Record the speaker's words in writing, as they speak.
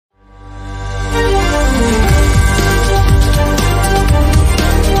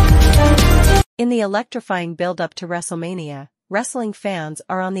In the electrifying build-up to WrestleMania, wrestling fans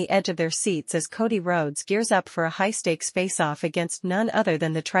are on the edge of their seats as Cody Rhodes gears up for a high-stakes face-off against none other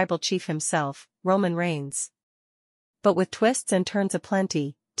than the tribal chief himself, Roman Reigns. But with twists and turns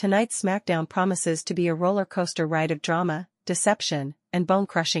aplenty, tonight's SmackDown promises to be a roller coaster ride of drama, deception, and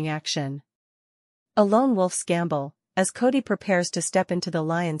bone-crushing action. A lone wolf's gamble, as Cody prepares to step into the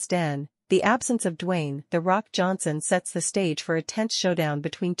lion's den, the absence of Dwayne "The Rock" Johnson sets the stage for a tense showdown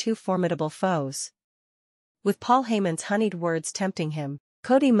between two formidable foes. With Paul Heyman's honeyed words tempting him,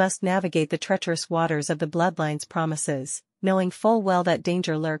 Cody must navigate the treacherous waters of the Bloodline's promises, knowing full well that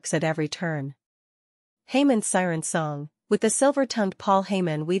danger lurks at every turn. Heyman's siren song, with the silver-tongued Paul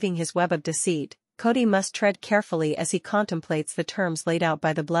Heyman weaving his web of deceit, Cody must tread carefully as he contemplates the terms laid out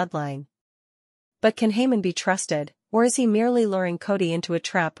by the Bloodline. But can Heyman be trusted, or is he merely luring Cody into a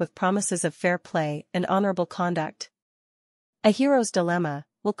trap with promises of fair play and honorable conduct? A hero's dilemma: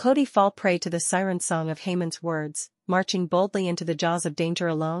 will Cody fall prey to the siren song of Heyman's words, marching boldly into the jaws of danger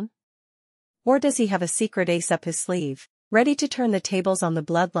alone? Or does he have a secret ace up his sleeve, ready to turn the tables on the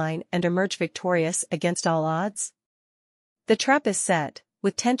Bloodline and emerge victorious against all odds? The trap is set,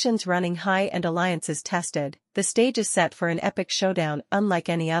 with tensions running high and alliances tested. The stage is set for an epic showdown unlike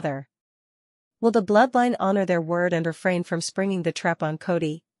any other. Will the Bloodline honor their word and refrain from springing the trap on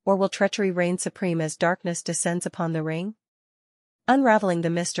Cody, or will treachery reign supreme as darkness descends upon the ring? Unraveling the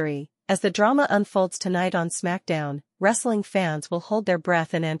mystery, as the drama unfolds tonight on SmackDown, wrestling fans will hold their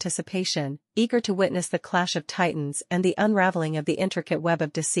breath in anticipation, eager to witness the clash of titans and the unraveling of the intricate web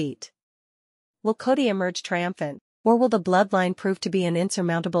of deceit. Will Cody emerge triumphant, or will the Bloodline prove to be an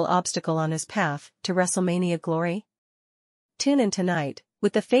insurmountable obstacle on his path to WrestleMania glory? Tune in tonight.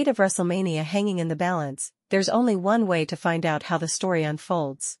 With the fate of WrestleMania hanging in the balance, there's only one way to find out how the story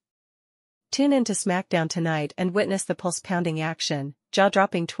unfolds. Tune in to SmackDown tonight and witness the pulse-pounding action,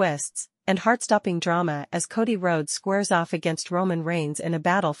 jaw-dropping twists, and heart-stopping drama as Cody Rhodes squares off against Roman Reigns in a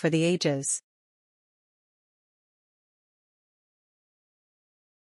battle for the ages.